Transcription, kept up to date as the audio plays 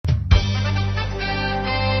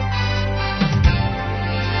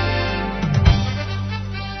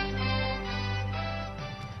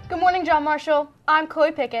morning, John Marshall. I'm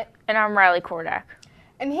Chloe Pickett. And I'm Riley Kordak.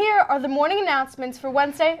 And here are the morning announcements for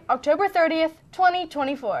Wednesday, October 30th,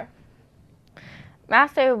 2024.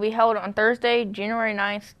 Math Day will be held on Thursday, January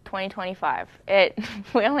 9th, 2025 at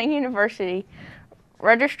Wheeling University.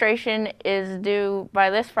 Registration is due by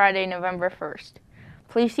this Friday, November 1st.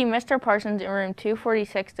 Please see Mr. Parsons in room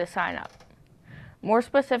 246 to sign up. More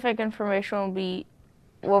specific information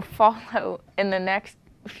will follow in the next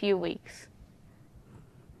few weeks.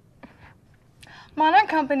 Monarch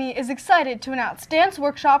Company is excited to announce dance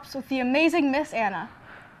workshops with the amazing Miss Anna.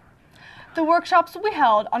 The workshops will be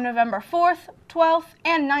held on November 4th, 12th,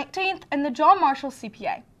 and 19th in the John Marshall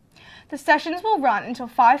CPA. The sessions will run until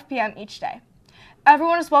 5 p.m. each day.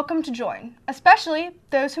 Everyone is welcome to join, especially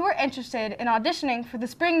those who are interested in auditioning for the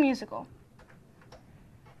spring musical.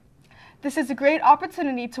 This is a great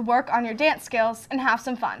opportunity to work on your dance skills and have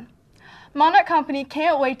some fun. Monarch Company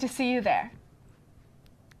can't wait to see you there.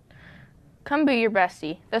 Come be your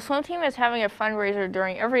bestie. The swim team is having a fundraiser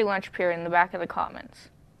during every lunch period in the back of the commons.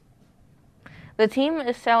 The team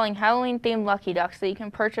is selling Halloween-themed Lucky Ducks that you can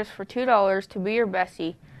purchase for $2 to be your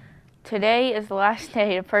bestie. Today is the last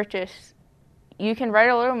day to purchase. You can write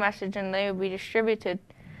a little message and they will be distributed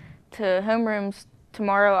to homerooms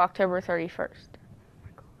tomorrow, October 31st.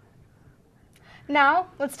 Now,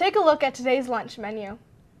 let's take a look at today's lunch menu.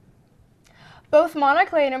 Both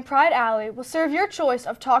Monarch Lane and Pride Alley will serve your choice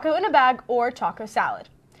of taco in a bag or taco salad.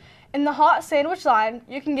 In the hot sandwich line,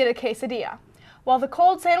 you can get a quesadilla, while the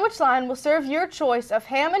cold sandwich line will serve your choice of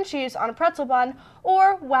ham and cheese on a pretzel bun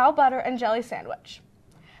or wow butter and jelly sandwich.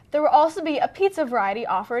 There will also be a pizza variety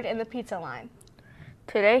offered in the pizza line.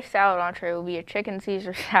 Today's salad entree will be a chicken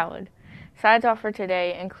Caesar salad. Sides offered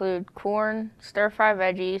today include corn, stir-fry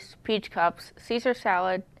veggies, peach cups, Caesar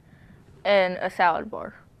salad, and a salad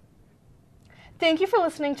bar. Thank you for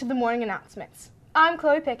listening to the morning announcements. I'm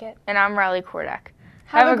Chloe Pickett. And I'm Riley Kordak.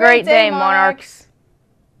 Have a great day, Monarchs.